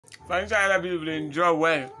For inside other people enjoy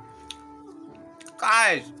well.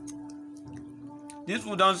 Guys, this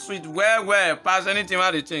food don't sweet well past anything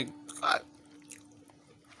what they think. God.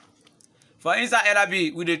 For inside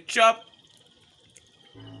LRB, we dey chop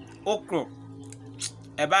okra.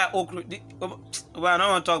 About okra, but I don't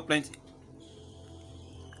want to talk plenty.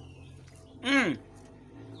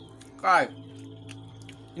 God,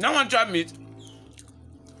 you don't want to chop meat?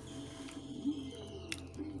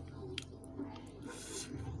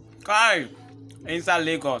 God, inside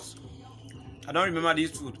Lagos, I don't remember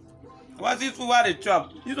this food. What's this food what they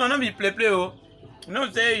chop? This one not be play oh. You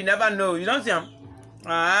don't say you never know. You don't see them.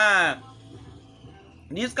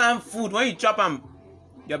 This kind of food when you chop them,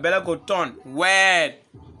 your belly go turn wet.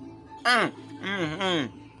 You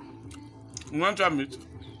want to chop meat?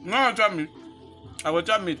 You want to chop meat? I will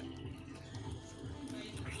chop meat.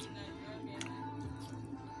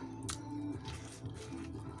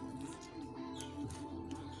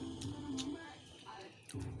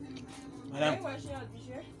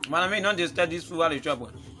 Madam, you don't just tell this food while you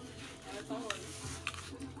chop.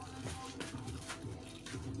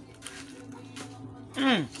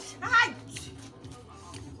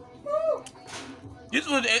 This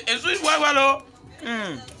food is sweet well.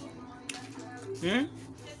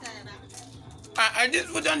 This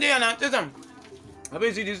food on there now. Tell them. I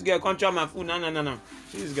bet see this girl control my food. No.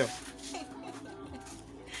 See this girl.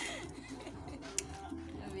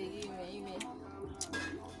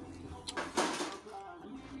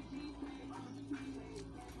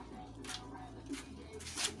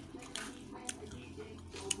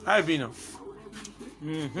 How you been now?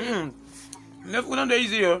 Left food on the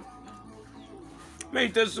easy yo. May you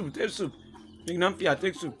take soup. You don't fear,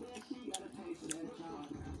 take soup.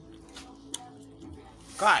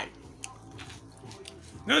 Kai.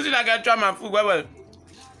 You don't see that guy try my food well.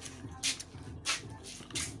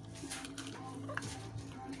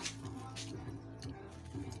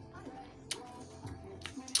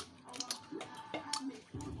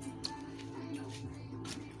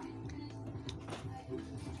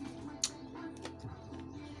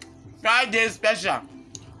 Friday special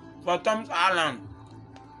for Tom's Island.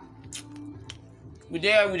 We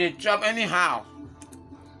dey chop anyhow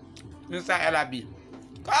inside LRB.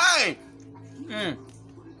 Kai!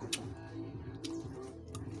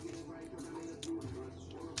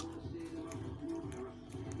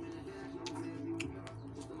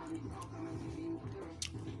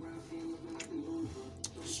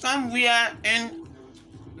 Somewhere in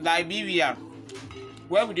Liberia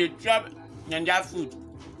where we dey chop Nanja food.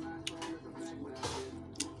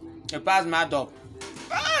 They pass my dog.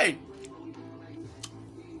 Hey!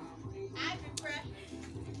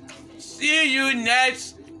 See you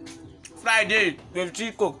next Friday with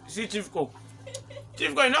Chief Cook. See Chief Cook.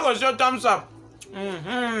 Chief Cook, you not gonna show thumbs up.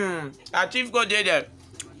 Chief Cook there.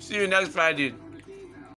 See you next Friday.